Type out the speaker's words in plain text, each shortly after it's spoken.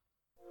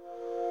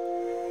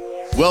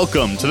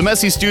Welcome to the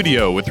Messy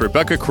Studio with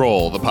Rebecca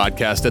Kroll, the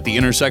podcast at the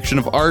intersection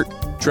of art,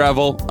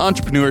 travel,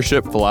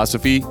 entrepreneurship,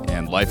 philosophy,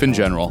 and life in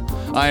general.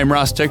 I am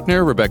Ross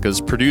Tickner, Rebecca's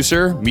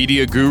producer,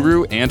 media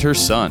guru, and her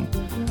son.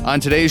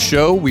 On today's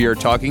show, we are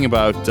talking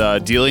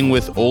about dealing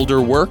with older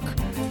work,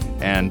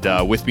 and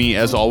with me,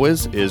 as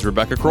always, is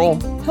Rebecca Kroll.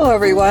 Hello,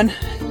 everyone.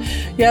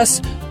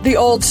 Yes, the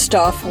old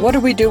stuff. What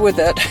do we do with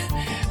it?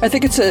 I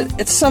think it's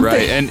something.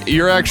 Right, and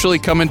you're actually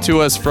coming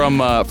to us from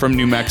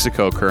New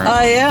Mexico currently.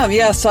 I am.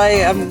 Yes, I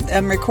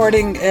am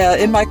recording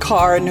in my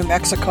car in New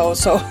Mexico,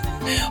 so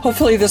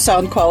hopefully the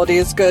sound quality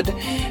is good.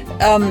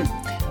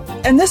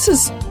 And this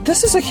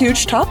is a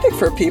huge topic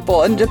for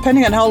people, and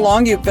depending on how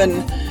long you've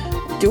been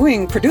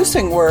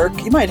producing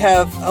work, you might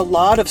have a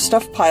lot of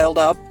stuff piled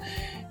up,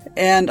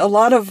 and a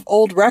lot of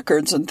old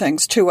records and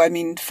things too. I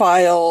mean,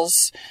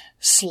 files,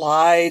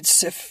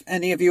 slides, if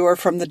any of you are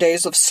from the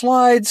days of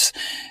slides,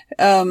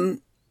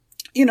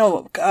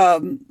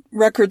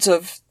 records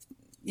of,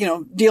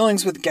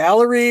 dealings with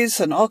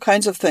galleries and all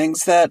kinds of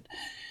things that,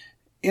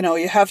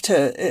 you have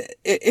to,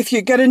 if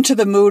you get into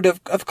the mood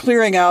of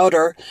clearing out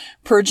or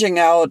purging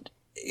out,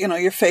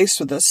 you're faced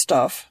with this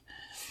stuff.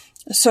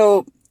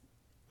 So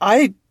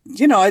I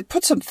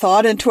put some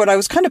thought into it. I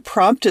was kind of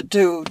prompted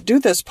to do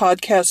this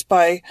podcast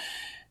by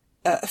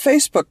a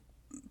Facebook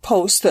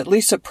post that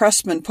Lisa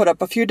Pressman put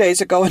up a few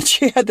days ago, and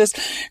she had this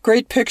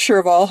great picture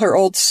of all her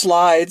old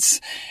slides,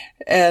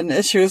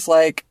 and she was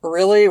like,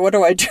 really, what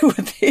do I do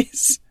with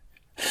these?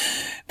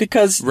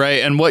 Because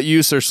right, and what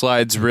use are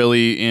slides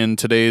really in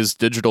today's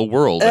digital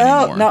world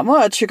anymore? Not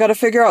much. You got to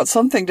figure out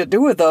something to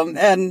do with them.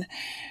 And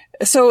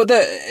so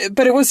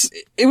but it was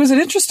an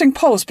interesting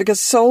post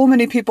because so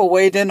many people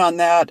weighed in on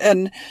that,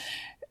 and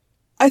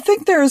I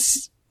think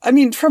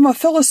from a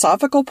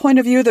philosophical point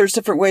of view, there's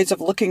different ways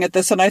of looking at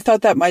this, and I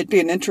thought that might be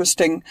an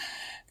interesting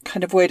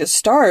kind of way to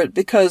start,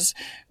 because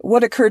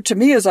what occurred to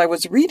me as I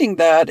was reading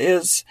that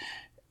is,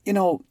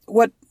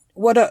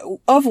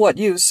 what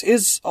use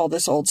is all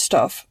this old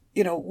stuff?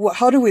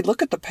 How do we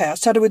look at the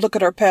past? How do we look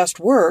at our past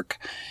work,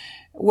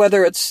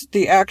 whether it's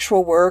the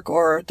actual work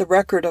or the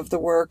record of the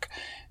work?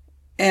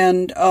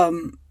 And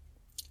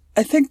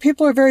I think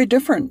people are very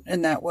different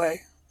in that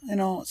way.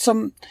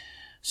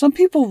 Some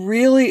people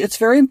really, it's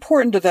very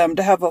important to them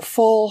to have a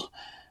full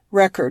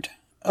record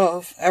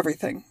of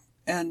everything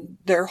and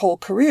their whole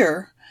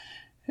career.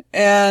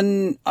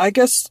 And I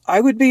guess I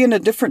would be in a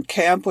different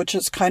camp, which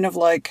is kind of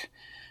like,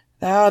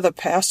 the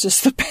past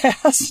is the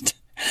past.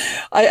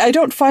 I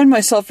don't find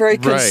myself very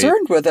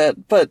concerned with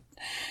it, but,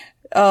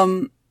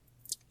 I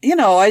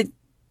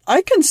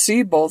can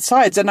see both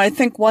sides. And I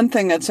think one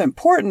thing that's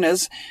important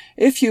is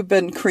if you've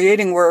been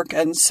creating work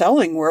and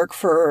selling work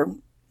for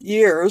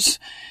years,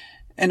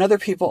 and other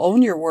people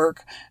own your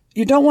work,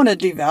 you don't want to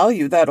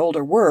devalue that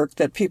older work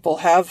that people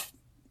have,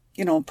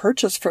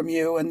 purchased from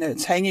you and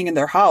it's hanging in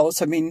their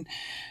house. I mean,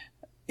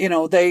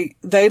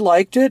 they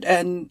liked it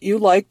and you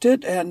liked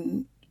it,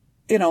 and,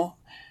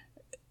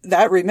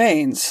 that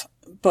remains.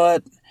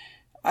 But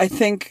I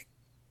think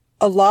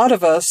a lot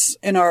of us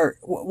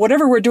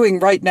whatever we're doing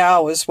right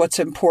now is what's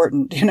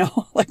important,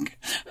 like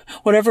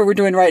whatever we're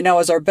doing right now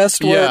is our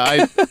best work.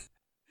 Yeah,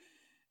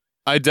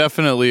 I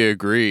definitely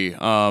agree.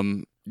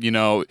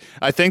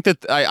 I think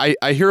that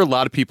I hear a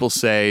lot of people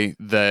say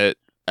that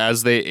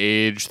as they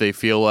age, they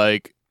feel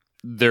like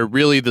they're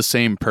really the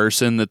same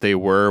person that they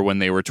were when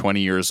they were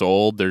 20 years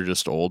old. They're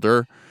just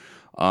older.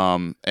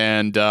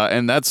 And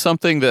that's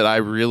something that I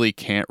really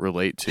can't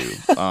relate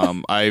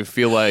to. I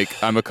feel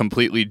like I'm a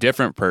completely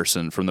different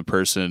person from the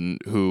person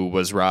who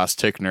was Ross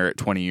Tickner at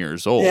 20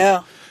 years old.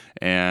 Yeah.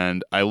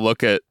 And I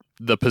look at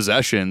the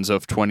possessions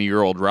of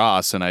 20-year-old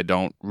Ross, and I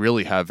don't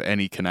really have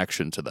any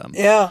connection to them.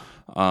 Yeah.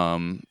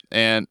 And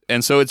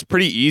so it's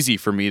pretty easy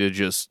for me to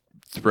just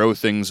throw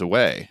things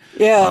away.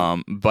 Yeah.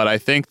 But I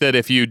think that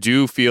if you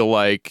do feel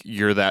like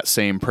you're that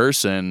same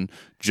person,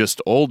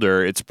 just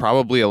older, it's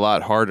probably a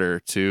lot harder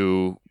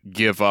to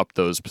give up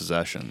those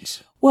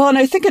possessions. Well, and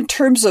I think in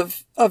terms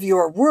of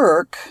your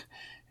work,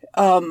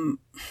 there's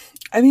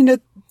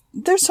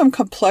some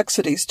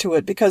complexities to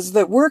it, because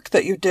the work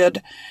that you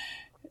did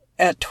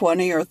at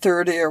 20 or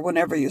 30 or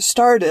whenever you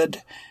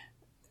started,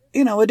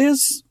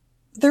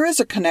 there is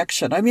a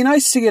connection. I mean, I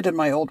see it in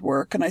my old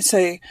work and I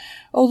say,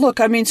 oh, look,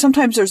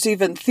 sometimes there's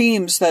even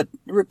themes that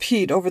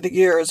repeat over the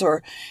years,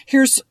 or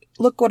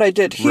look what I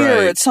did here.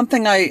 Right. It's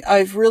something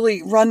I've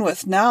really run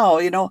with now,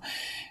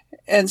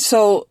 and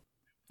so.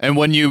 And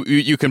when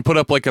you can put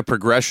up like a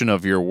progression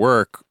of your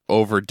work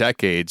over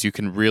decades, you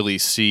can really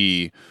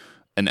see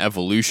an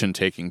evolution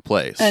taking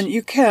place. And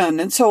you can.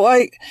 And so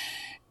I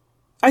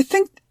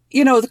think,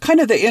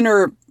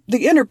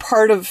 the inner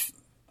part of,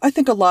 I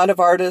think a lot of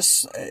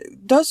artists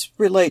does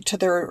relate to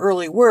their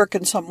early work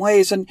in some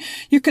ways. And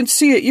you can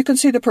see it. You can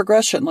see the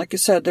progression. Like you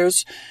said,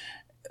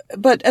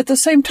 but at the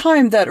same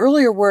time, that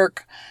earlier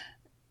work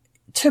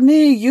to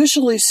me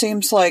usually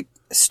seems like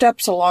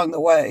steps along the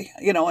way,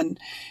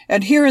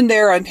 and here and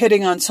there I'm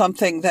hitting on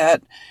something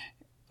that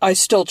I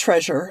still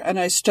treasure and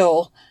I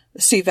still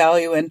see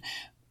value in.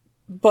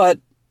 But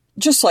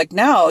just like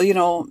now,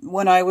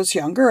 when I was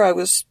younger, I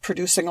was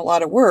producing a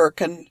lot of work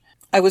and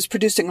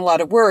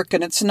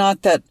it's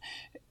not that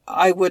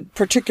I would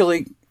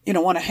particularly,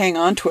 want to hang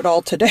on to it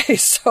all today.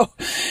 So,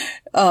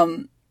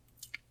 and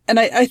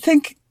I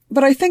think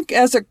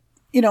as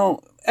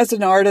as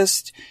an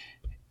artist,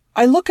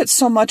 I look at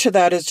so much of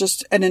that as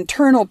just an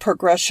internal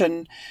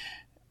progression,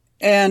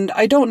 and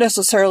I don't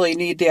necessarily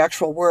need the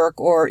actual work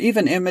or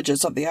even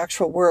images of the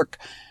actual work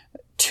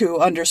to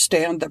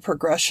understand the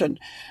progression.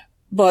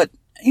 But,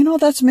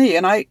 that's me.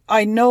 And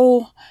I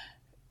know,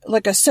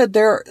 like I said,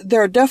 there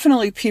are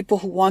definitely people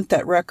who want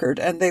that record,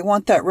 and they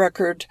want that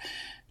record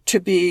to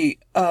be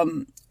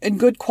in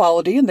good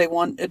quality, and they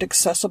want it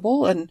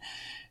accessible.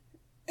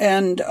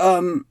 And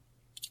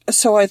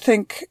so I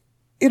think,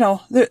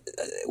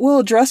 we'll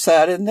address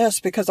that in this,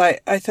 because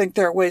I think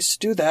there are ways to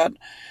do that.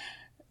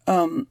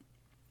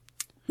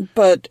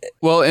 But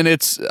and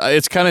it's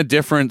kind of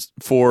different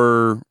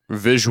for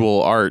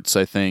visual arts,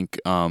 I think,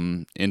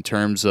 in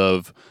terms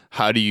of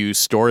how do you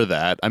store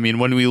that. I mean,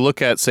 when we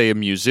look at, say, a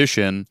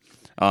musician,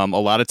 a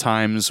lot of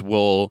times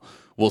we'll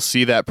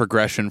see that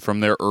progression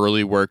from their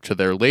early work to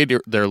their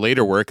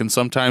later work, and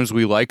sometimes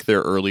we like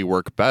their early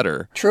work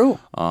better. True.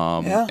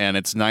 Yeah. And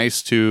it's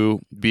nice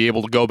to be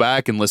able to go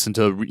back and listen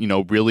to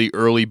really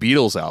early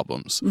Beatles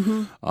albums,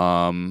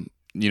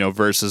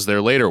 versus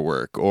their later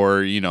work,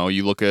 or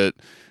you look at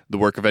the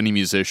work of any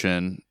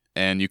musician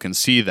and you can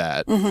see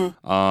that.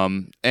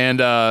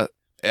 And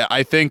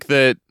I think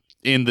that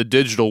in the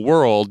digital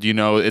world,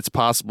 it's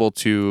possible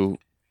to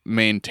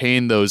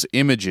maintain those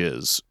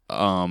images,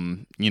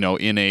 in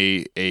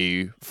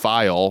a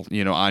file,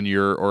 on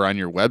your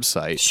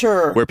website,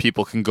 sure, where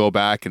people can go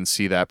back and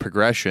see that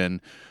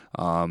progression.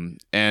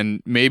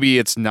 And maybe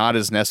it's not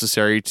as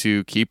necessary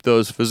to keep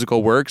those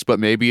physical works, but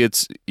maybe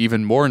it's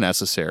even more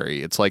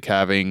necessary. It's like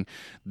having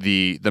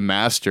the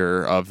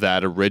master of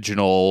that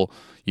original,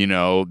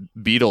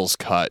 Beatles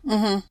cut,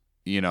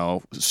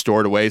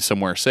 stored away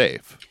somewhere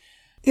safe.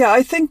 Yeah,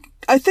 I think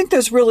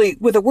there's really,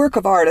 with a work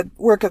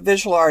of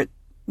visual art,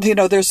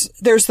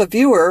 there's the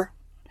viewer,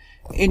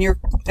 in your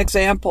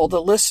example,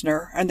 the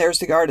listener, and there's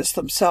the artist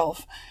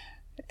themselves.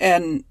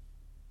 And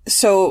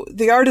so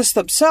the artists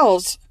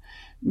themselves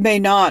may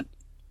not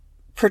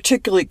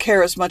particularly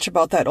care as much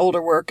about that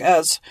older work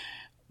as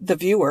the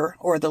viewer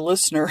or the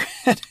listener.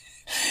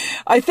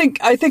 I think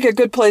a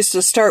good place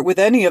to start with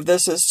any of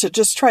this is to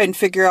just try and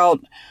figure out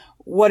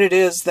what it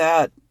is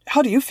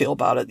how do you feel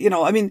about it?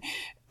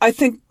 I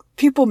think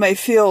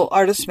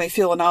artists may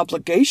feel an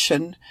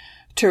obligation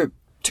to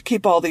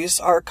keep all these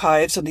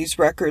archives and these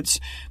records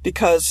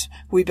because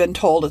we've been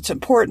told it's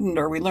important,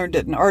 or we learned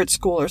it in art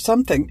school or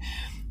something.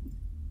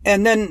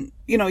 And then,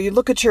 you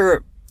look at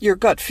your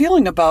gut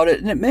feeling about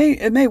it, and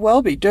it may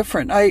well be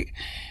different. I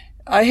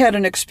had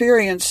an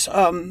experience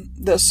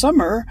this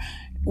summer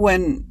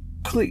when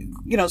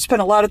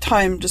spent a lot of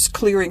time just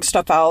clearing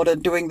stuff out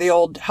and doing the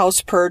old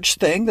house purge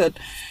thing that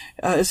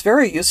is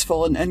very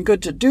useful and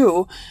good to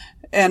do.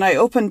 And I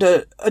opened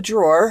a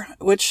drawer,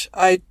 which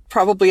I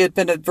probably had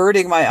been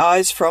averting my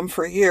eyes from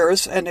for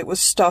years, and it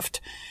was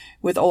stuffed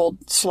with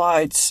old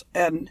slides.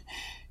 And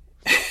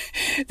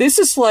this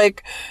is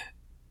like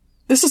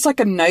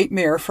a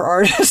nightmare for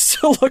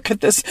artists to look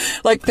at this.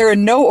 Like, they're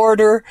in no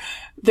order.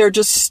 They're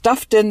just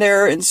stuffed in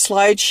there in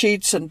slide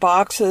sheets and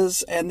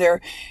boxes. And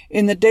they're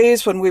in the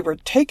days when we were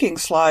taking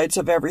slides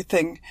of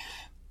everything.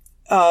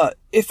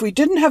 If we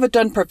didn't have it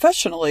done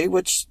professionally,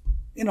 which,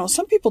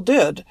 some people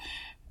did.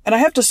 And I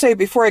have to say,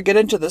 before I get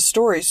into this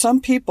story,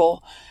 some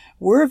people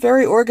were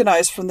very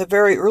organized from the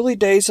very early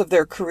days of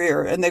their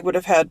career, and they would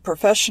have had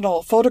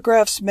professional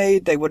photographs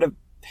made. They would have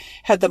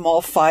had them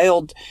all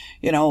filed,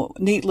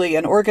 neatly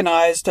and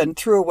organized, and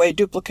threw away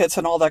duplicates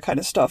and all that kind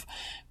of stuff.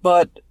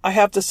 But I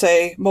have to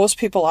say, most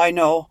people I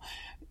know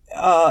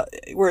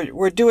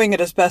were doing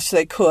it as best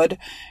they could,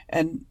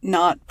 and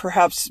not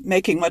perhaps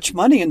making much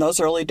money in those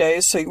early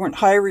days. So you weren't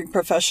hiring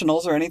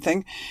professionals or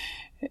anything.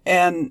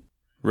 And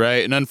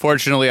right. And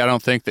unfortunately, I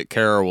don't think that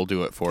Kara will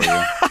do it for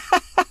you.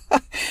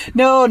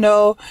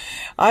 No.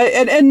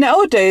 And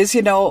nowadays,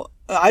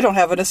 I don't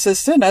have an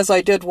assistant as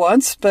I did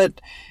once,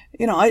 but,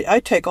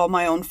 I take all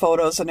my own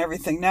photos and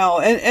everything now.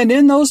 And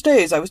in those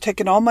days, I was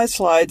taking all my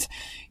slides.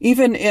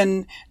 Even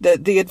in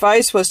the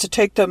advice was to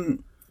take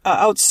them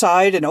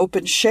outside in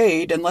open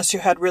shade unless you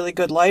had really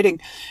good lighting.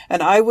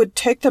 And I would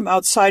take them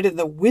outside in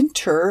the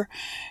winter,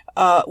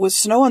 with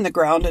snow on the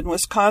ground in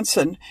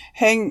Wisconsin,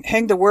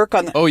 hang the work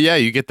on the... Oh, yeah,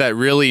 you get that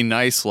really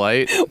nice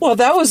light. Well,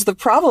 that was the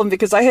problem,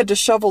 because I had to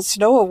shovel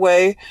snow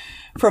away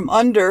from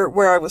under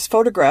where I was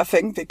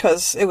photographing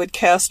because it would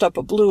cast up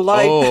a blue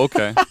light. Oh,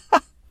 okay.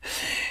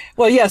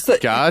 Well, yes.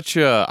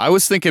 Gotcha. I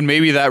was thinking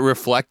maybe that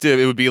reflective,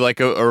 it would be like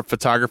a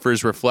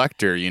photographer's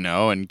reflector,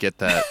 and get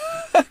that...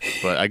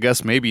 But I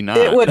guess maybe not.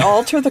 It would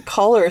alter the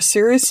color,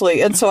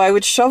 seriously. And so I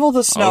would shovel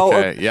the snow.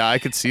 Okay, yeah, I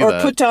could see or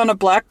that. Or put down a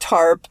black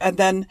tarp and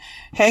then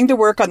hang the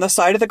work on the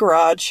side of the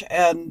garage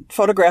and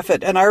photograph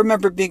it. And I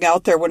remember being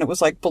out there when it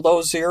was like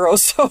below zero.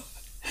 So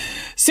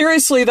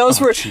Seriously, those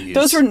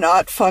were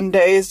not fun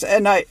days,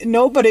 and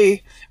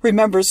nobody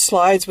remembers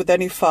slides with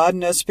any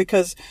fondness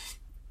because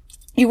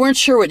you weren't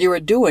sure what you were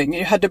doing.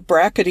 You had to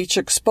bracket each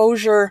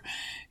exposure,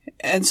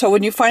 and so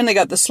when you finally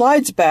got the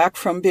slides back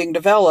from being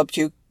developed,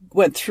 you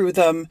went through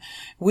them,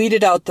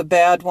 weeded out the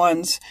bad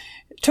ones,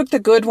 took the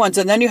good ones,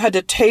 and then you had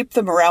to tape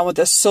them around with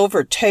this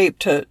silver tape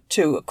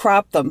to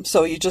crop them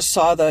so you just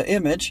saw the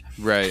image.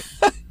 Right.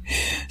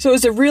 So it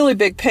was a really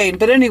big pain.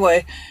 But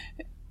anyway,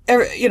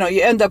 you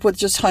end up with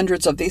just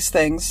hundreds of these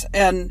things.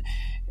 And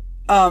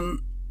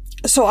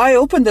so I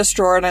opened this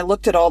drawer and I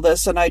looked at all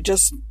this and I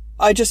just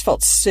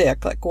felt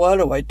sick. Like, what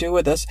do I do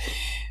with this?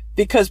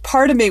 Because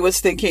part of me was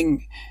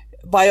thinking,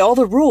 by all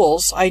the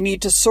rules, I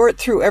need to sort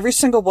through every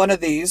single one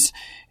of these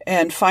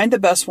and find the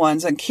best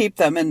ones and keep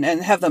them and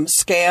have them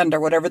scanned or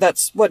whatever.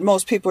 That's what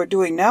most people are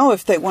doing now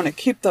if they want to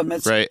keep them.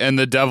 Right. And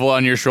the devil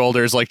on your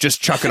shoulder is like, just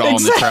chuck it all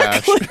in the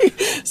trash.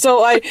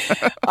 So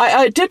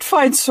I did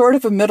find sort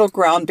of a middle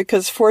ground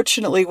because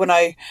fortunately when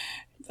I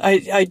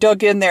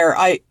dug in there,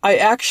 I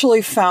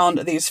actually found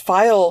these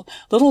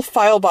little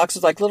file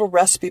boxes, like little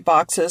recipe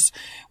boxes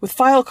with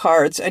file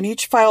cards, and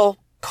each file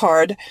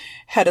card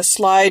had a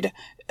slide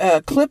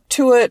clipped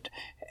to it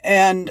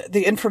and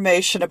the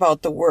information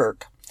about the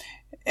work.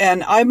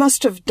 And I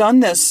must have done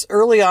this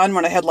early on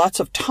when I had lots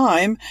of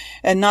time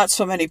and not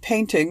so many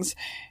paintings.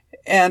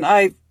 And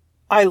I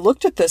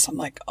looked at this, I'm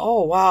like,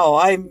 oh wow,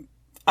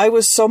 I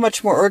was so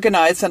much more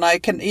organized than I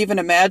can even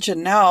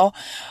imagine now.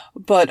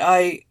 But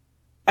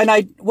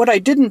what I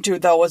didn't do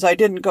though was I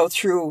didn't go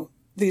through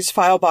these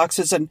file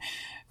boxes and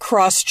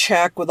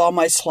cross-check with all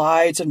my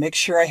slides and make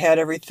sure I had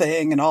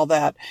everything and all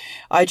that.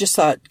 I just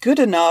thought, good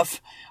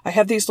enough. I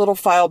have these little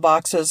file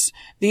boxes.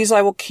 These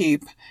I will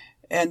keep.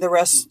 And the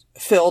rest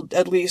filled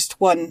at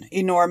least one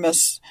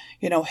enormous,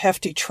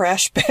 hefty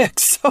trash bag.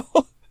 So,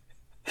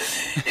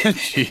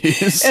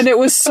 jeez. And it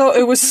was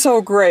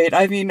so great.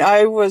 I mean,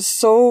 I was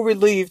so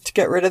relieved to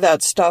get rid of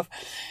that stuff.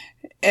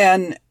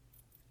 And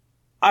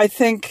I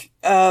think,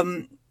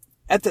 I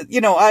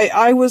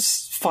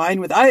was fine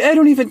with, I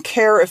don't even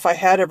care if I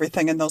had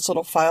everything in those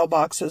little file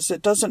boxes.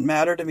 It doesn't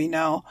matter to me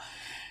now.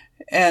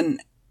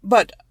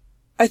 But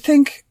I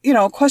think,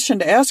 a question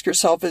to ask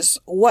yourself is,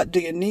 what do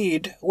you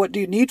need? What do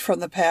you need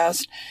from the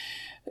past?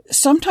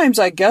 Sometimes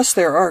I guess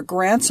there are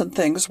grants and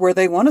things where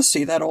they want to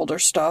see that older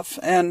stuff.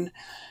 And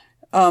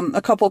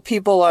a couple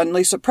people on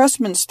Lisa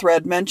Pressman's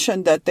thread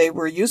mentioned that they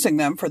were using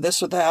them for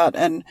this or that.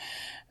 And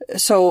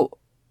so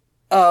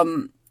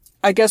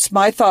I guess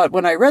my thought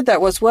when I read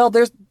that was, well,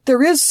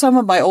 there is some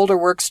of my older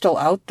work still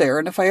out there.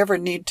 And if I ever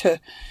need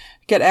to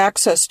get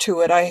access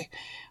to it,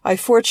 I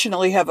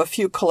fortunately have a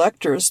few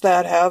collectors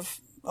that have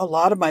a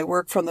lot of my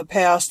work from the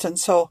past, and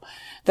so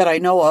that I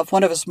know of.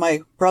 One of us is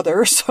my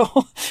brother,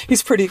 so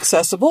he's pretty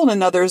accessible, and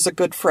another is a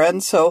good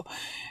friend. So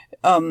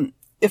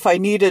if I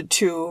needed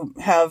to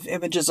have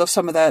images of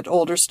some of that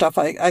older stuff,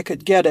 I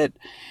could get it.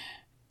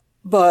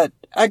 But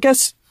I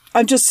guess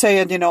I'm just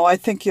saying, I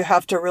think you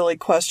have to really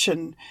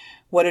question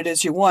what it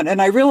is you want.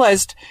 And I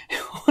realized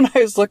when I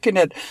was looking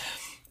at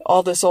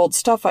all this old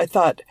stuff, I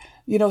thought,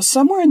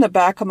 somewhere in the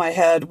back of my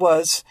head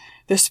was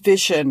this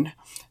vision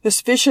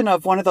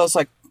of one of those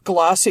like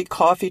glossy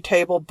coffee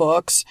table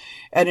books.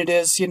 And it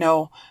is,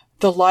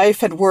 the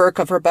life and work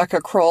of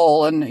Rebecca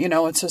Kroll. And,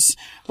 it's this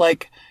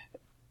like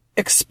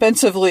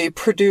expensively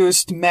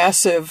produced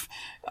massive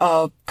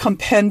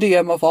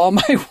compendium of all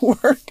my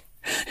work.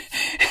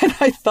 And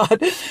I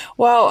thought,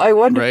 wow, I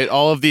wonder. Right.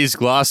 All of these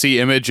glossy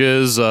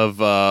images of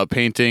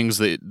paintings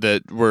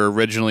that were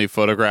originally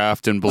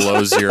photographed in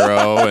below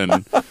zero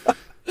and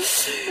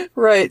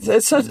right.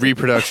 It's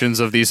reproductions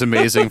of these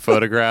amazing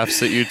photographs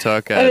that you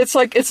took. And it's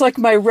like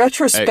my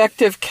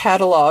retrospective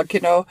catalog,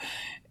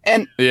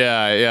 And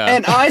yeah.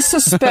 And I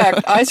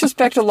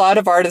suspect a lot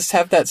of artists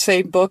have that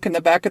same book in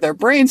the back of their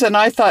brains. And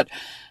I thought,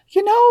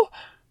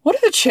 what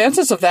are the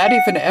chances of that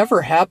even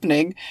ever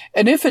happening?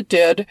 And if it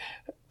did,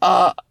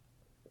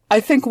 I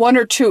think one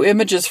or two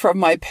images from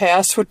my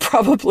past would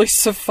probably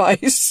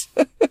suffice.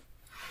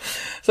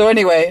 So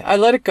anyway, I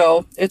let it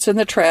go. It's in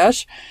the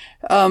trash.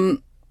 But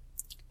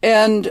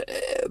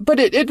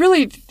it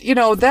really,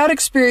 that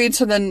experience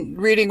and then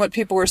reading what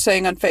people were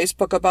saying on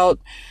Facebook about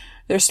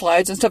their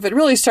slides and stuff, it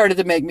really started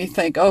to make me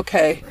think,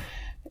 okay,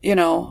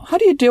 how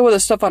do you deal with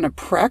this stuff on a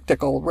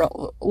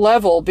practical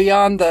level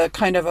beyond the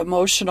kind of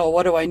emotional,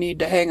 what do I need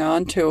to hang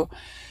on to?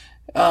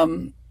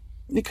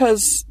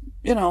 Because,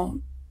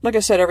 like I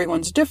said,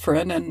 everyone's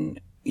different and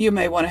you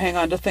may want to hang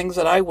on to things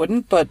that I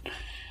wouldn't, but,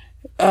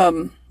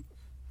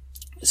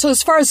 so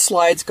as far as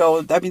slides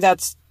go, I mean,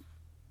 that's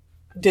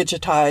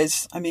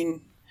digitize. I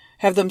mean,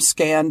 have them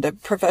scanned.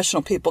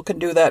 Professional people can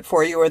do that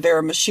for you, or there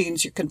are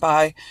machines you can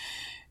buy.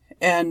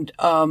 And,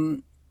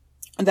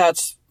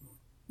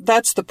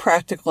 that's the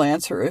practical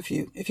answer if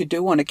you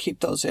do want to keep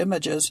those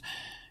images.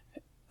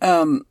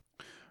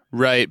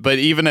 Right. But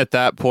even at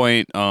that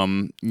point,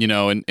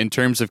 in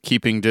terms of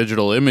keeping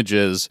digital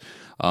images,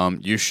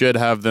 you should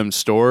have them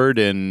stored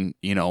in,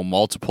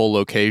 multiple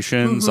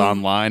locations,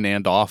 online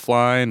and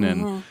offline.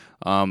 And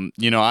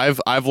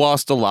I've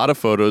lost a lot of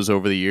photos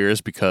over the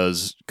years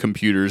because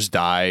computers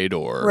died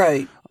or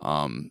Right.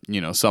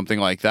 Something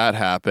like that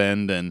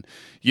happened. And,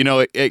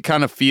 it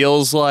kind of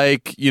feels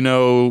like,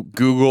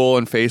 Google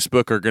and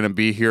Facebook are going to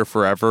be here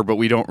forever, but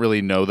we don't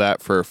really know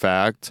that for a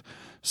fact.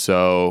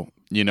 So,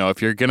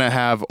 if you're going to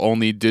have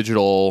only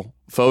digital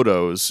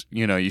photos,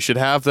 you should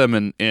have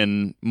them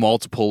in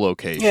multiple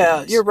locations.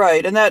 Yeah, you're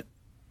right. And that's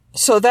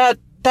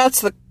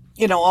the,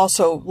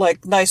 also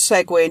like nice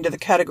segue into the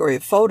category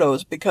of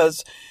photos,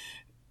 because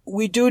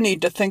we do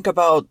need to think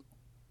about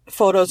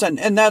photos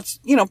and that's,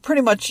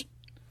 pretty much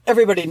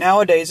everybody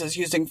nowadays is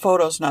using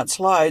photos, not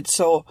slides.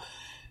 So,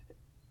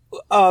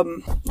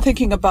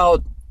 thinking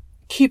about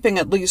keeping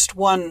at least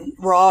one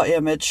raw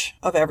image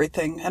of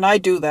everything. And I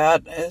do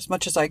that as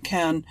much as I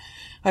can.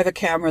 I have a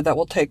camera that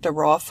will take the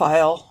raw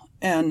file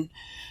and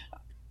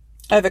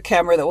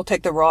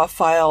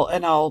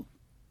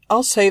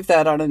I'll save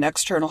that on an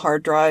external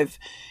hard drive,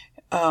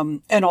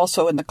 and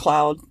also in the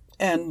cloud.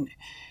 And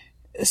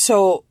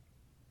so,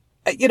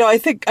 I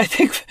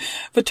think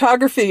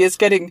photography is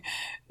getting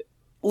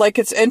like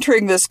it's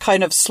entering this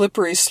kind of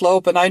slippery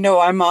slope. And I know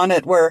I'm on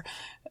it, where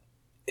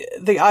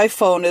the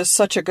iPhone is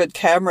such a good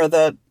camera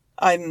that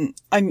I'm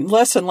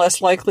less and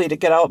less likely to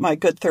get out my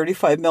good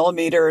 35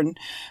 millimeter and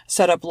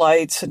set up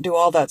lights and do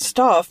all that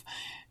stuff.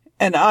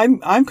 And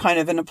I'm kind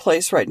of in a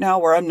place right now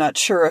where I'm not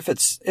sure if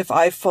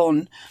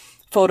iPhone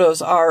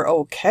photos are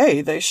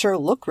okay. They sure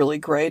look really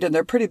great and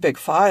they're pretty big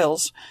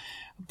files,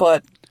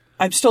 but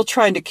I'm still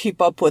trying to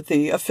keep up with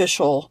the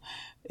official,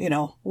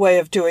 way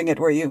of doing it,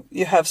 where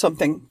you have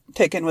something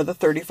taken with a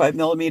 35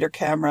 millimeter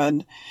camera.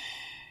 And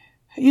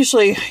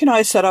usually,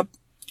 I set up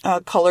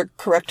color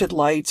corrected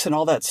lights and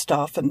all that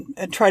stuff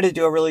and try to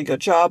do a really good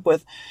job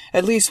with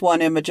at least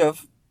one image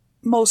of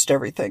most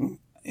everything.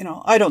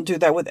 I don't do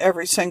that with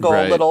every single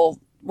little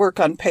work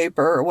on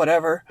paper or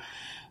whatever,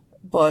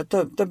 but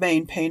the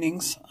main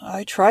paintings,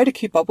 I try to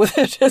keep up with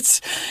it.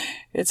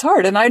 It's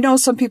hard. And I know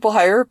some people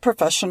hire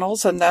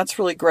professionals, and that's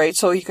really great.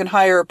 So you can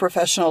hire a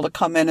professional to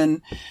come in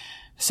and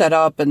set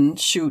up and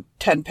shoot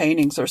 10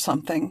 paintings or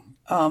something.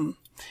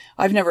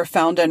 I've never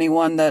found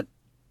anyone that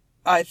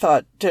I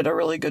thought did a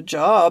really good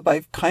job.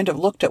 I've kind of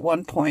looked at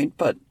one point,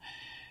 but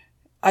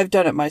I've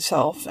done it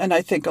myself. And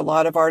I think a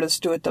lot of artists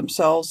do it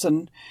themselves,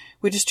 and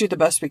we just do the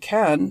best we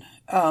can.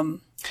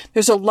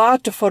 There's a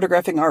lot to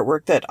photographing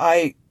artwork that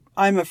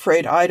I'm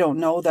afraid I don't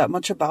know that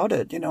much about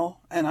it,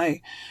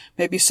 and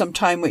maybe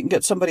sometime we can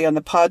get somebody on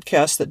the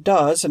podcast that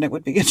does, and it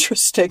would be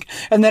interesting.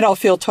 And then I'll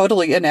feel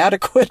totally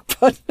inadequate,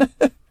 but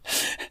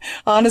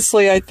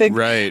honestly, I think.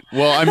 Right.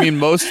 Well, I mean,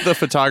 most of the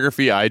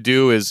photography I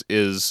do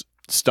is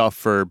stuff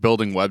for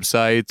building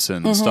websites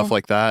and stuff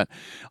like that.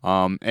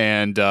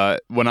 And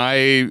when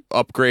I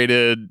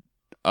upgraded,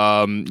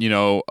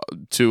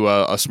 to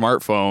a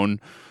smartphone,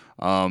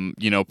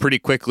 pretty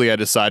quickly I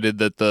decided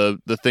that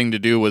the thing to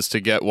do was to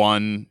get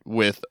one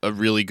with a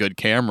really good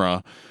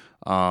camera.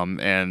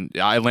 And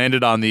I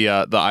landed on the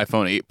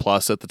iPhone 8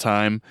 Plus at the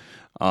time,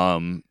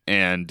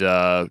 and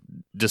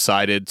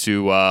decided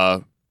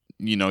to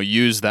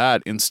use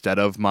that instead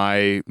of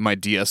my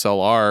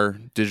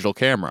DSLR digital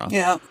camera.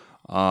 Yeah.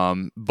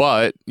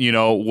 But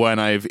when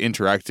I've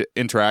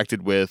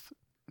interacted with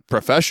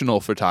professional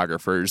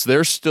photographers,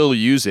 they're still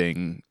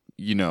using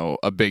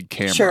a big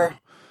camera. Sure.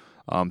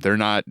 They're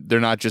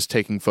not just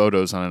taking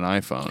photos on an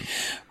iPhone.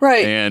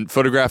 Right. And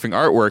photographing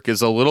artwork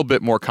is a little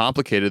bit more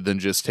complicated than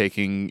just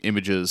taking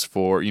images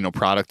for,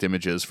 product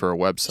images for a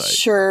website.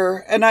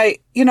 Sure. And I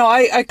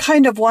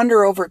kind of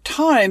wonder over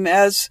time,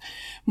 as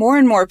more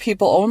and more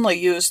people only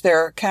use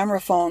their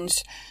camera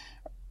phones,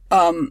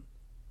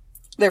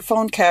 their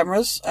phone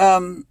cameras,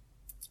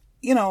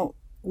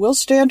 will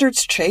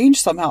standards change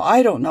somehow?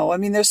 I don't know. I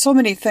mean, there's so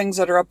many things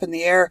that are up in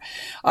the air.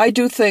 I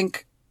do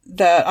think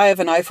that I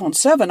have an iPhone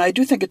 7. I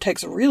do think it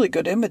takes really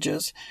good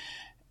images.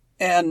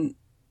 And,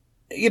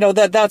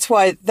 that's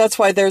why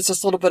there's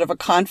this little bit of a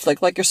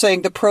conflict. Like you're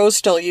saying, the pros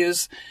still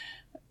use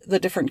the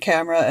different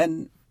camera,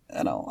 and,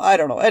 I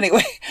don't know.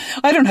 Anyway,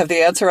 I don't have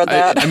the answer on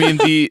that. I mean,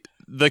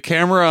 the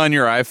camera on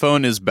your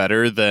iPhone is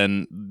better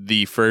than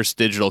the first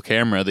digital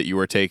camera that you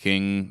were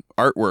taking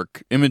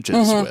artwork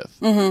images with.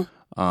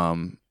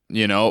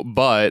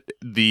 But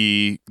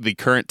the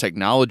current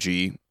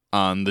technology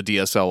on the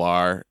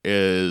DSLR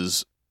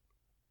is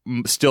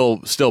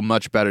still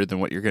much better than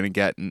what you're going to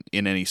get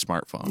in any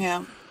smartphone.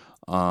 Yeah.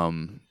 A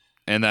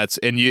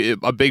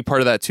big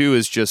part of that too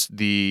is just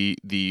the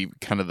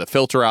kind of the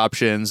filter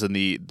options and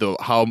the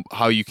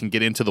how you can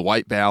get into the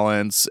white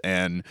balance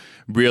and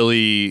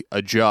really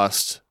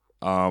adjust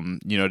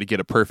to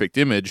get a perfect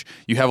image.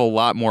 You have a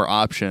lot more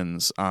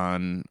options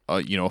on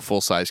a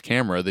full-size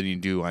camera than you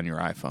do on your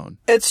iPhone.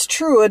 It's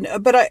true,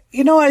 but I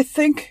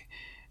think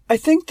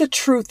the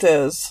truth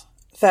is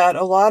that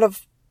a lot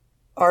of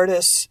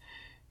artists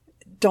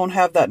don't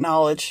have that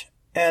knowledge,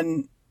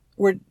 and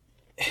we're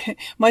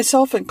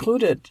myself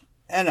included.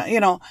 And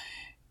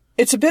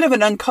it's a bit of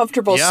an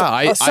uncomfortable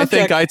I subject.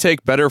 think I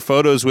take better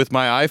photos with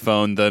my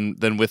iPhone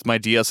than with my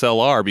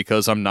DSLR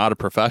because I'm not a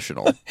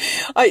professional.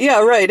 Yeah,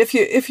 right.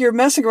 If you're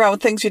messing around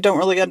with things you don't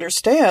really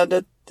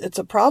understand, it's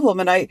a problem.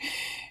 And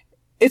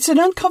it's an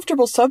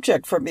uncomfortable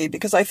subject for me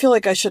because I feel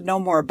like I should know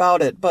more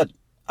about it. But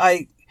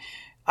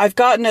I've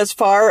gotten as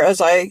far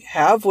as I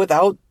have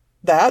without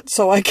that,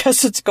 so I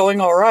guess it's going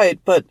all right.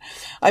 But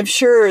I'm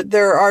sure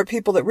there are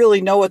people that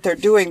really know what they're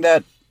doing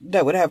that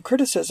would have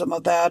criticism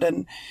of that.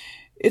 And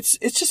it's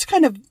just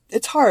kind of,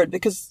 it's hard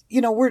because,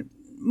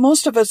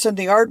 most of us in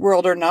the art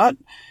world are not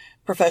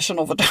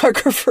professional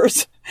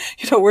photographers.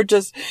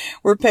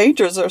 We're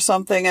painters or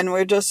something. And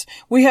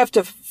we have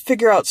to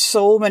figure out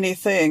so many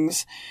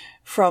things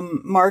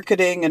from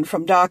marketing and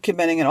from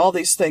documenting and all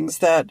these things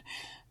that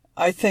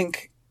I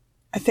think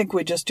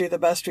we just do the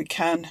best we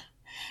can,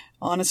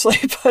 honestly.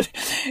 But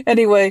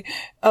anyway.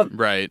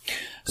 Right.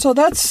 So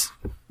that's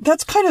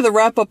kind of the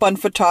wrap up on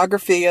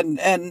photography.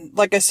 And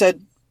like I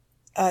said,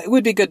 it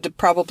would be good to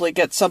probably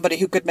get somebody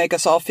who could make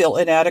us all feel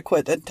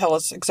inadequate and tell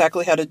us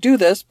exactly how to do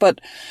this. But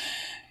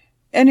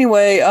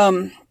anyway,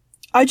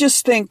 I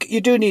just think you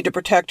do need to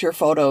protect your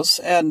photos.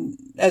 And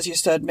as you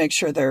said, make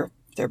sure they're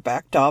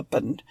backed up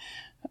and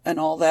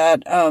all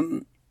that.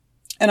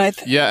 And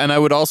I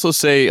would also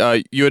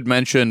say, you had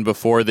mentioned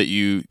before that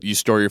you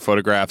store your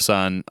photographs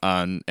on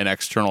an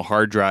external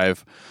hard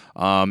drive.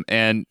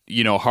 And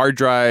hard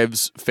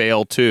drives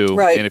fail too.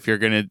 Right. And if you're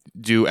going to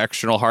do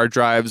external hard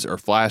drives or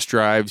flash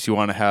drives, you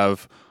want to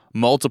have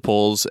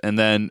multiples, and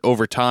then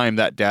over time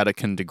that data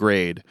can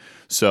degrade.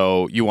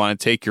 So you want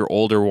to take your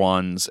older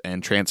ones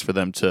and transfer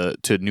them to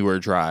newer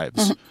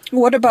drives. Mm-hmm.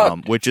 What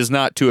about which is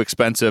not too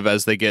expensive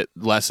as they get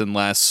less and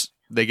less.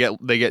 They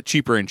get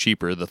cheaper and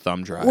cheaper, the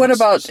thumb drives. What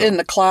about in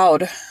the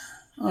cloud?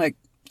 Like,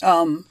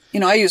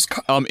 I use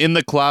in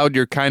the cloud.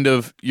 You're kind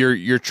of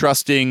you're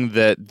trusting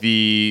that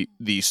the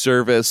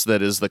service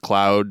that is the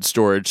cloud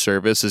storage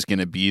service is going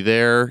to be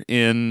there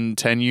in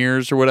 10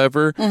 years or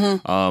whatever.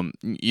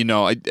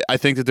 Mm-hmm. I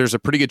think that there's a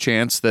pretty good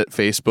chance that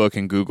Facebook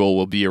and Google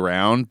will be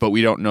around, but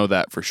we don't know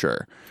that for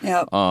sure.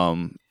 Yeah.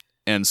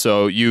 And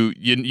so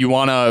you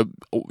want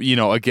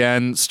to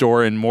again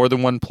store in more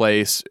than one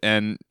place,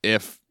 and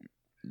if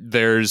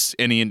there's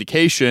any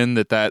indication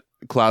that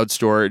cloud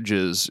storage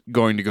is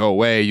going to go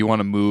away, you want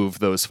to move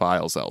those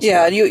files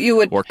elsewhere. Yeah, you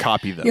would, or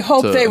copy them. You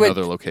hope to they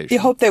another would. Location. You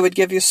hope they would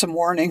give you some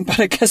warning, but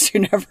I guess you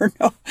never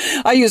know.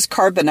 I use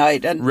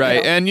Carbonite, and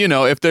right, and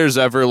if there's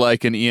ever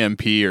like an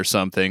EMP or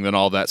something, then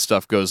all that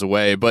stuff goes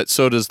away. But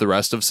so does the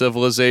rest of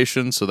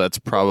civilization. So that's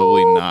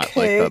probably not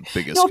like the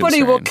biggest. Nobody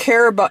concern. will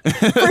care about.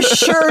 For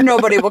sure,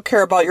 nobody will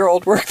care about your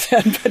old work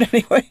then. But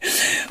anyway,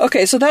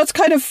 okay, so that's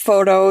kind of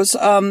photos.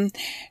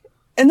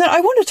 And then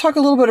I want to talk a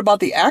little bit about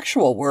the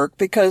actual work,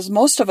 because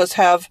most of us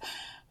have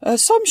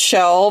some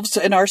shelves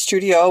in our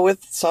studio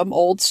with some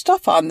old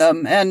stuff on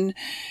them. And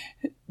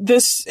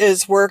this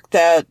is work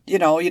that, you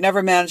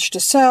never managed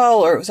to sell,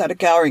 or it was at a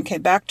gallery and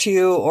came back to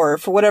you, or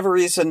for whatever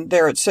reason,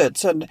 there it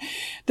sits. And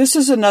this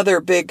is another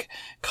big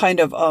kind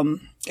of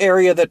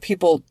area that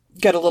people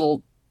get a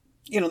little,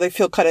 they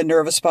feel kind of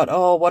nervous about,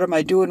 oh, what am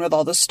I doing with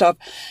all this stuff?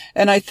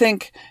 And I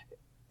think,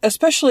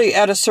 especially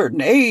at a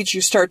certain age, you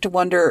start to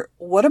wonder,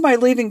 what am I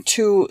leaving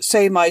to,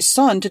 say, my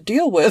son to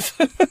deal with,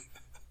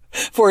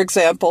 for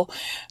example?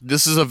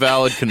 This is a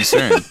valid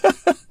concern.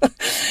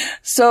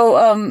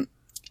 So,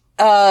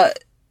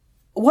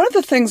 one of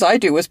the things I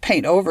do is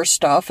paint over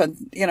stuff, and,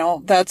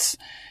 that's,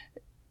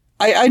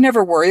 I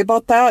never worry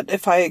about that.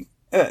 If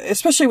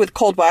especially with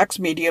cold wax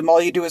medium,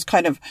 all you do is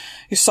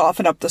you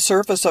soften up the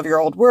surface of your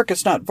old work.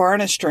 It's not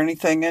varnished or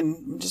anything,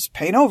 and just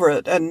paint over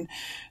it. And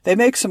they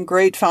make some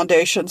great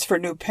foundations for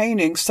new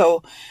paintings.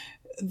 So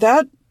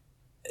that's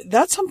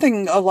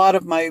something a lot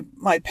of my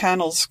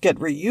panels get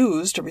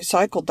reused or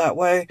recycled that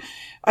way.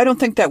 I don't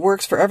think that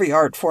works for every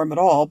art form at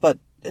all, but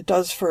it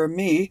does for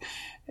me.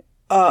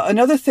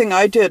 Another thing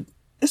I did,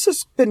 this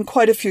has been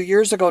quite a few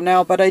years ago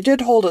now, but I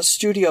did hold a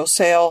studio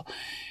sale,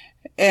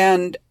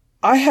 and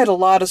I had a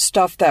lot of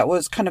stuff that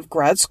was kind of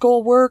grad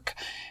school work,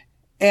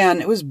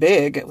 and it was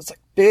big. It was like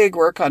big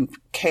work on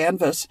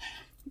canvas,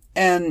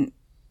 and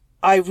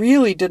I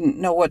really didn't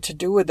know what to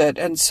do with it.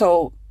 And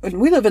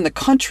we live in the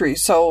country,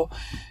 so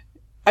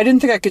I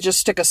didn't think I could just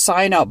stick a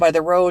sign out by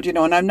the road, and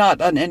I'm not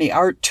on any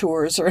art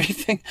tours or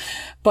anything,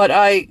 but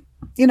I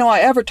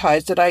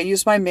advertised it. I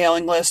used my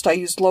mailing list. I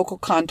used local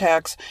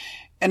contacts,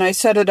 and I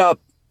set it up,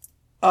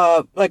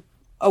 like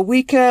a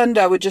weekend.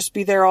 I would just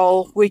be there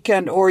all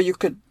weekend, or you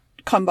could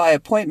come by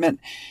appointment.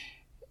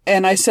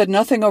 And I said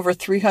nothing over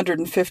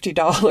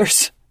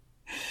 $350.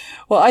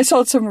 Well, I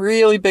sold some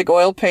really big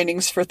oil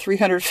paintings for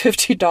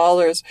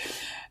 $350,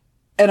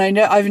 and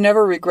I've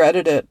never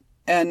regretted it.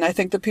 And I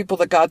think the people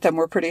that got them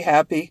were pretty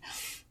happy.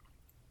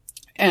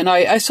 And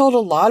I sold a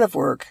lot of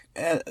work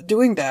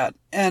doing that.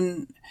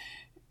 And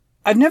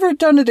I've never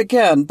done it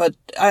again,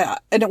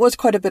 and it was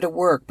quite a bit of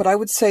work, but I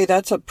would say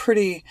that's a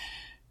pretty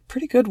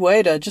good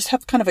way to just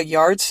have kind of a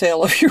yard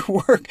sale of your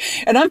work.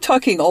 And I'm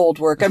talking old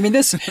work. I mean,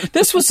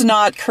 this was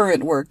not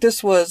current work.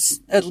 This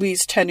was at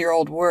least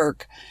 10-year-old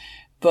work.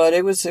 but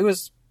it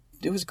was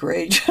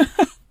great.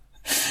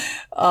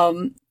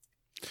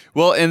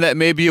 Well, and that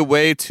may be a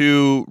way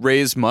to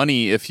raise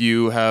money if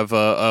you have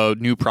a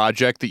new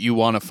project that you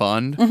want to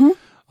fund.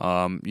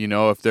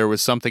 If there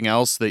was something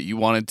else that you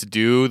wanted to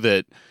do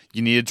that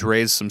you needed to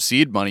raise some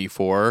seed money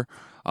for,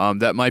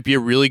 that might be a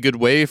really good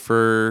way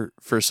for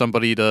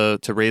somebody to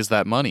raise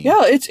that money.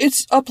 Yeah,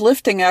 it's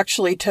uplifting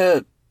actually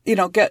to,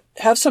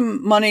 have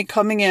some money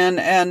coming in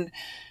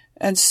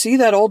and see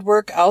that old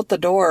work out the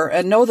door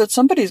and know that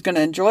somebody's going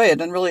to enjoy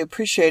it and really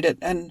appreciate it.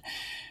 And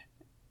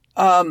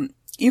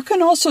you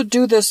can also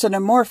do this in a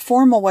more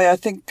formal way. I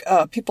think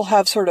people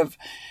have sort of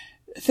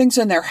things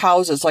in their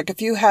houses. Like if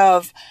you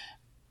have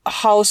a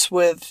house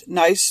with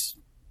nice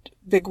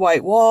big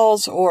white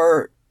walls,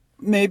 or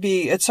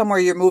maybe it's somewhere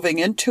you're moving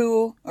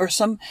into, or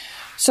some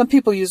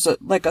people use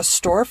it like a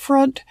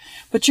storefront,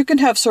 but you can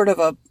have sort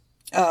of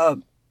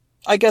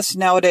I guess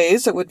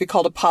nowadays it would be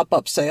called a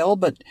pop-up sale,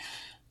 but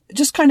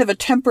just kind of a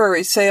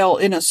temporary sale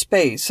in a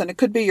space. And it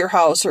could be your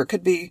house or it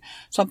could be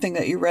something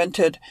that you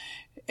rented.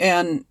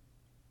 And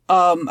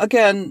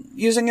again,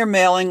 using your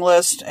mailing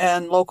list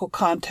and local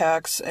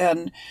contacts,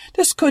 and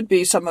this could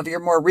be some of your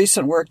more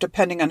recent work,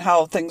 depending on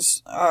how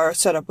things are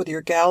set up with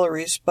your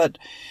galleries,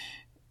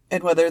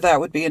 and whether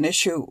that would be an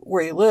issue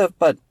where you live.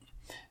 But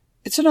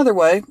it's another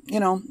way,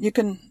 you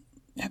can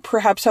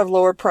perhaps have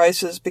lower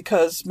prices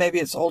because maybe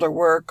it's older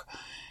work.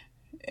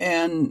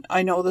 And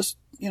I know this,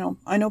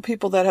 I know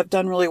people that have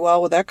done really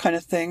well with that kind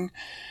of thing.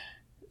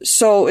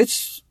 So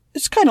it's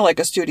kind of like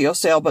a studio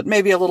sale, but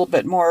maybe a little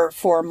bit more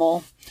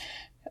formal.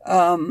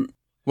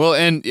 Well,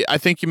 and I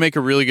think you make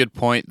a really good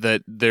point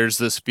that there's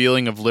this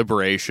feeling of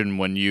liberation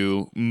when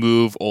you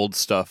move old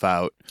stuff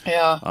out.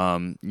 Yeah.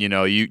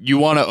 You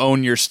want to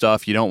own your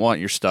stuff. You don't want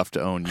your stuff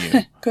to own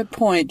you. Good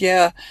point.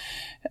 Yeah.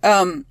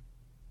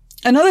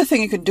 Another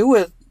thing you can do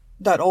with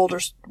that older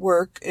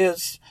work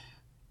is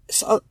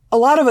a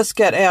lot of us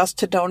get asked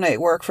to donate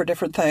work for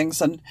different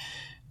things. And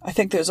I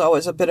think there's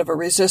always a bit of a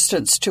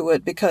resistance to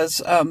it because,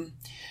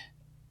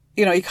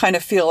 you kind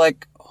of feel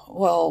like,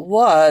 well,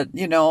 what?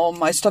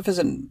 My stuff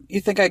isn't, you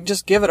think I can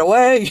just give it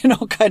away,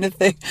 kind of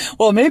thing.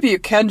 Well, maybe you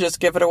can just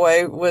give it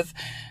away with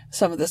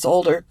some of this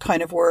older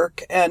kind of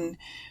work. And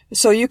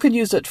so you can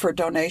use it for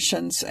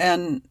donations.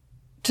 And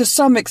to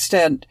some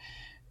extent,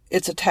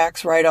 it's a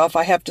tax write-off.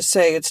 I have to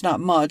say it's not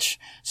much.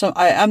 So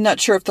I'm not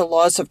sure if the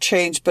laws have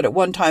changed, but at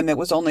one time it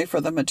was only for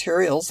the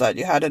materials that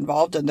you had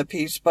involved in the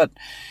piece. But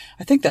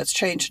I think that's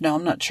changed now.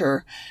 I'm not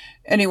sure.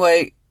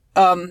 Anyway,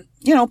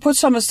 put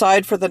some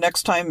aside for the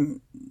next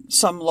time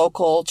some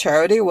local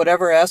charity,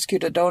 whatever, asks you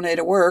to donate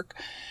a work.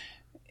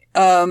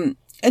 And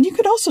you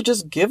could also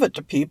just give it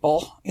to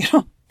people,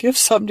 give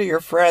some to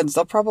your friends.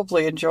 They'll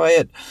probably enjoy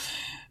it.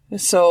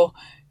 So,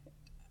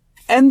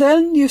 and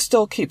then you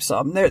still keep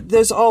some.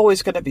 There's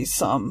always going to be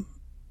some.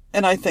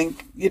 And I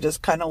think you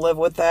just kind of live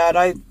with that.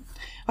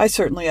 I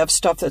certainly have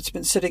stuff that's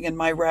been sitting in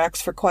my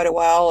racks for quite a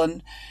while.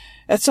 And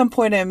at some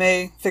point I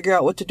may figure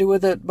out what to do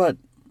with it. But,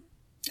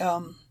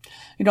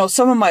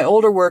 some of my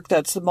older work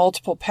that's the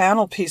multiple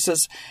panel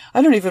pieces,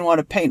 I don't even want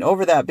to paint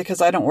over that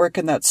because I don't work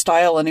in that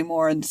style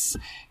anymore. And it's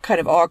kind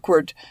of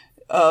awkward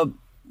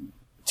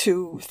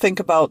to think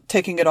about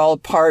taking it all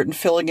apart and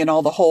filling in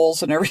all the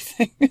holes and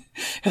everything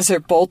as they're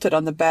bolted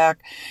on the back.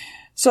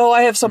 So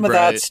I have some of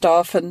that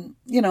stuff. And,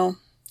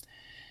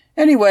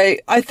 anyway,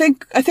 I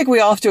think we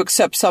all have to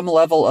accept some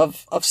level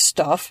of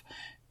stuff,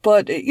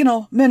 but,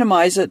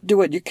 minimize it, do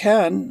what you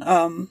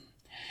can.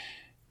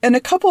 And a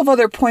couple of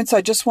other points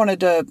I just wanted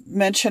to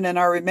mention in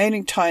our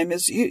remaining time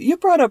is you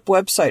brought up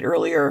website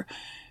earlier.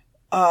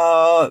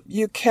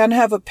 You can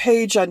have a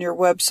page on your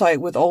website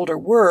with older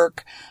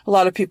work. A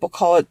lot of people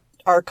call it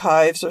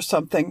archives or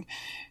something.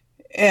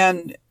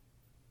 And,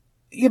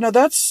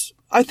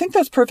 I think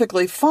that's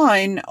perfectly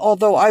fine.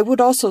 Although I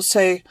would also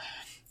say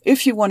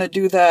if you want to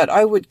do that,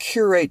 I would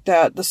curate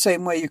that the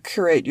same way you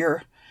curate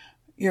your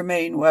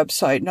main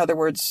website. In other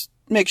words,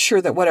 make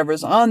sure that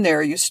whatever's on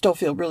there you still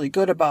feel really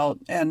good about.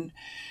 And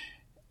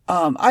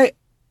I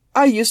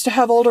used to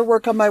have older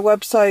work on my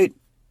website,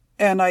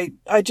 and I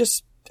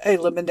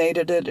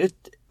eliminated it.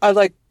 I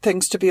like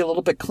things to be a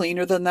little bit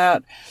cleaner than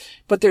that,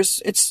 but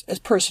it's a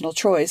personal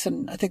choice,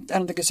 and I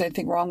don't think there's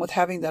anything wrong with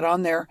having that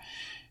on there.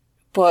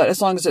 But as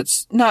long as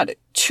it's not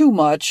too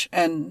much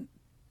and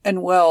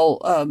well,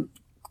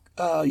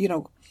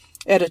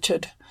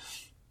 edited.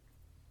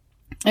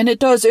 And it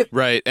does it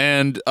right.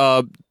 And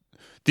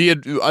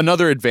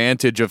another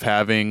advantage of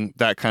having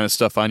that kind of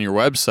stuff on your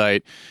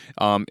website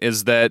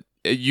is that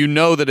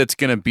that it's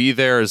going to be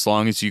there as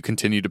long as you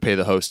continue to pay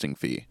the hosting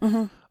fee.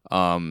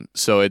 Mm-hmm.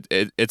 So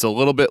it's a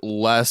little bit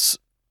less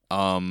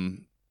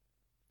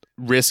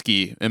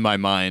risky in my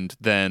mind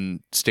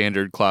than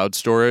standard cloud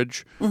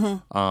storage.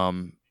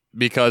 Mm-hmm.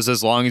 Because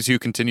as long as you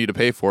continue to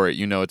pay for it,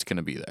 it's going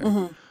to be there.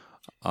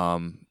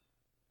 Mm-hmm.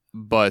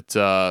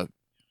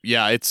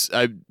 Yeah,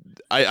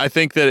 I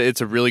think that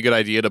it's a really good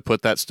idea to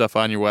put that stuff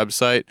on your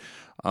website.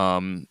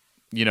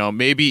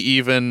 Maybe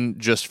even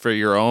just for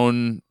your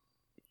own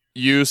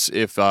use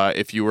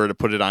if you were to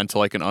put it onto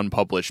like an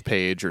unpublished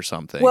page or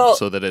something, Well,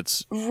 so that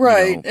it's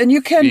right, and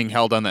you can being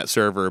held on that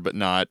server but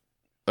not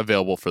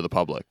available for the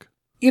public.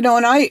 And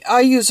I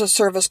use a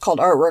service called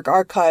Artwork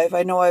Archive.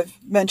 I know I've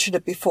mentioned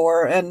it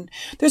before, and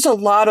there's a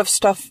lot of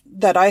stuff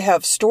that I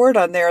have stored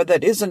on there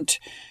that isn't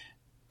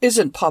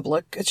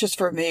public. It's just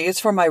for me. It's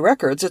for my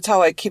records. It's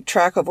how I keep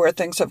track of where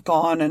things have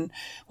gone and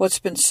what's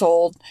been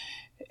sold.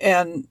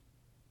 And,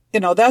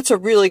 that's a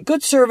really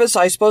good service.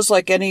 I suppose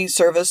like any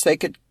service, they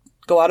could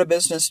go out of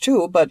business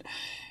too, but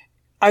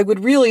I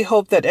would really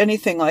hope that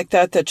anything like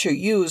that you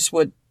use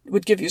would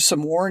give you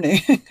some warning,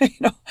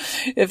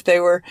 if they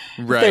were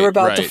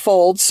about to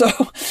fold. So,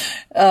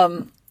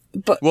 and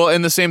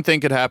the same thing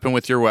could happen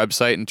with your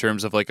website in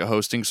terms of like a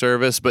hosting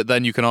service, but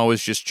then you can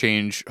always just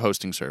change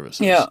hosting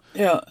services.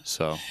 Yeah.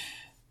 So,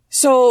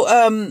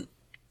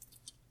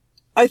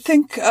 I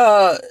think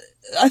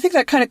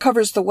that kind of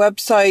covers the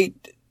website.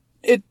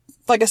 It,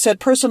 like I said,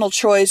 personal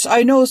choice.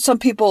 I know some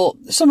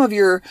of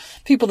your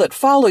people that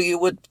follow you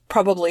would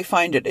probably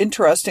find it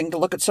interesting to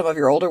look at some of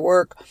your older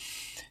work.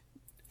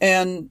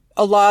 And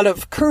a lot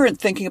of current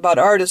thinking about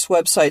artists'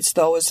 websites,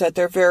 though, is that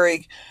they're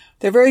very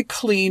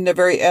clean, they're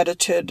very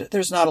edited.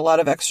 There's not a lot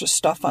of extra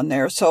stuff on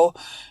there. So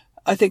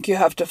I think you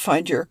have to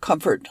find your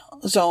comfort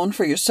zone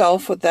for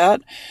yourself with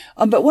that.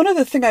 But one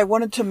other thing I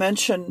wanted to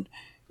mention,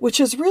 which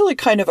is really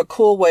kind of a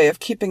cool way of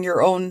keeping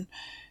your own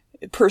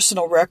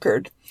personal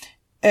record.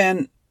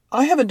 And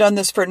I haven't done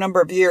this for a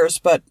number of years,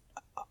 but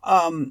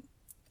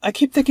I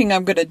keep thinking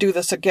I'm going to do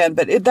this again.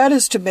 But that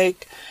is to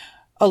make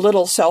a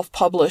little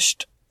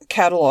self-published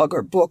catalog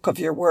or book of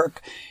your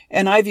work.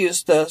 And I've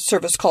used the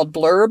service called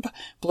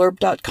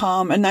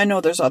blurb.com, and I know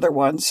there's other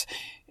ones.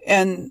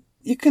 And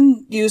you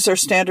can use their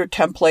standard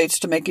templates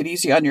to make it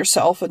easy on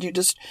yourself, and you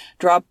just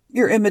drop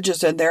your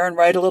images in there and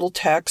write a little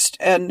text,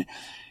 and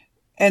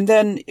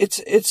then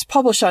it's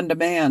published on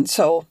demand.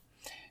 So,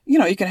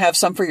 you can have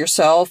some for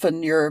yourself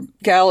and your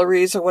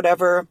galleries or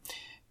whatever,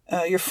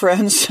 your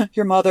friends,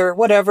 your mother,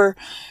 whatever.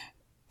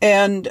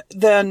 And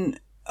then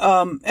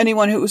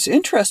anyone who's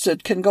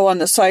interested can go on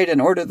the site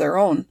and order their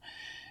own.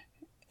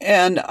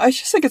 And I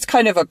just think it's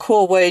kind of a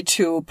cool way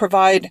to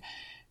provide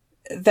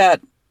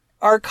that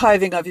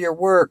archiving of your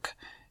work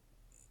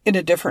in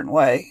a different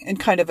way, in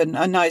kind of a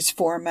nice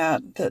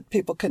format that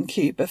people can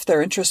keep if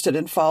they're interested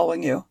in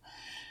following you.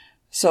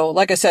 So,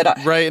 like I said,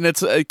 right, and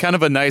it's kind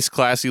of a nice,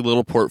 classy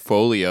little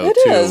portfolio it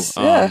too. Is,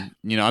 yeah.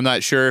 I'm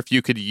not sure if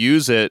you could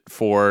use it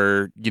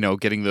for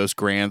getting those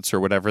grants or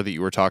whatever that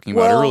you were talking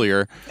about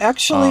earlier.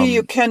 Actually,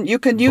 you can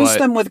use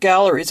them with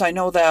galleries. I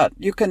know that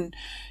you can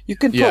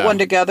put one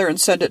together and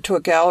send it to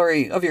a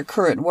gallery of your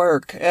current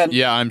work. And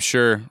yeah, I'm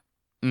sure.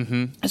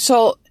 Mm-hmm.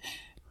 So,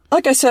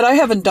 like I said, I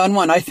haven't done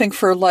one. I think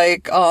for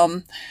like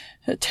 10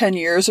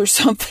 years or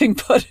something,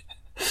 but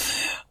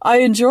I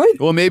enjoyed.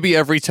 Well, maybe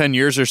every 10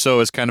 years or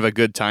so is kind of a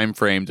good time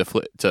frame to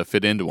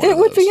fit into one. It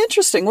would be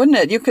interesting, wouldn't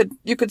it?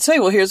 You could say,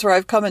 well, here's where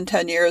I've come in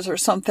 10 years or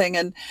something,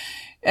 and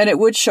it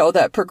would show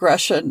that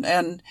progression.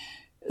 And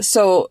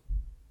so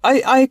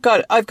I've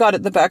got it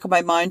in the back of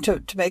my mind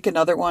to make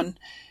another one.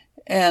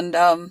 And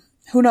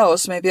who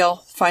knows? Maybe I'll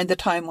find the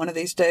time one of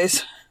these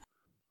days.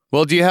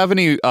 Well, do you have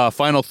any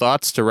final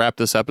thoughts to wrap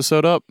this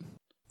episode up?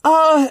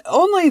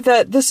 Only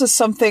that this is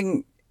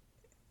something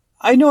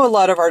I know a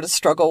lot of artists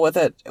struggle with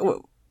it.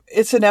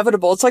 It's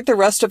inevitable. It's like the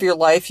rest of your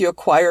life. You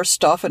acquire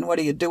stuff, and what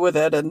do you do with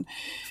it? And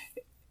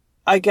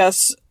I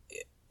guess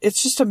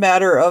it's just a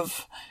matter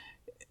of,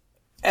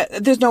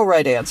 there's no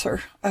right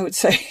answer, I would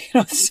say.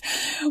 It's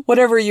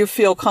whatever you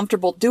feel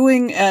comfortable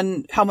doing,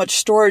 and how much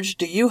storage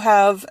do you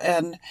have,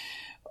 and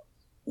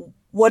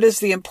what is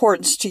the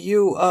importance to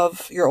you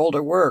of your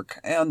older work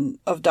and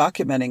of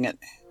documenting it.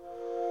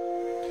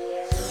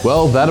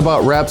 Well, that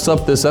about wraps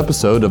up this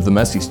episode of The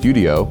Messy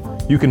Studio.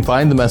 You can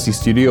find The Messy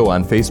Studio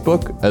on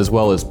Facebook, as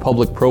well as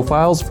public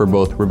profiles for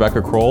both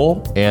Rebecca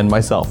Kroll and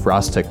myself,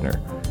 Ross Tickner.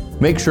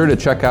 Make sure to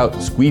check out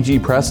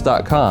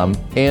squeegeepress.com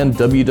and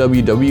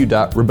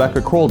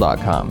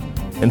www.rebeccakroll.com,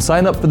 and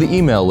sign up for the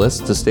email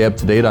list to stay up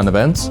to date on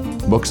events,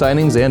 book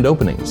signings, and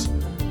openings.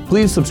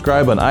 Please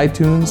subscribe on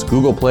iTunes,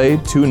 Google Play,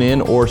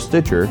 TuneIn, or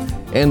Stitcher,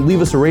 and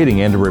leave us a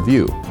rating and a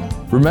review.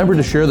 Remember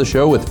to share the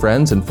show with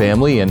friends and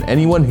family and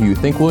anyone who you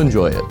think will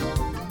enjoy it.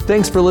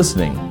 Thanks for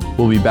listening.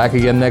 We'll be back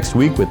again next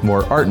week with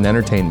more art and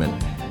entertainment.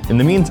 In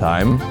the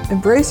meantime,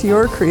 embrace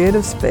your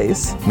creative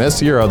space,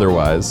 messy or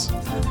otherwise.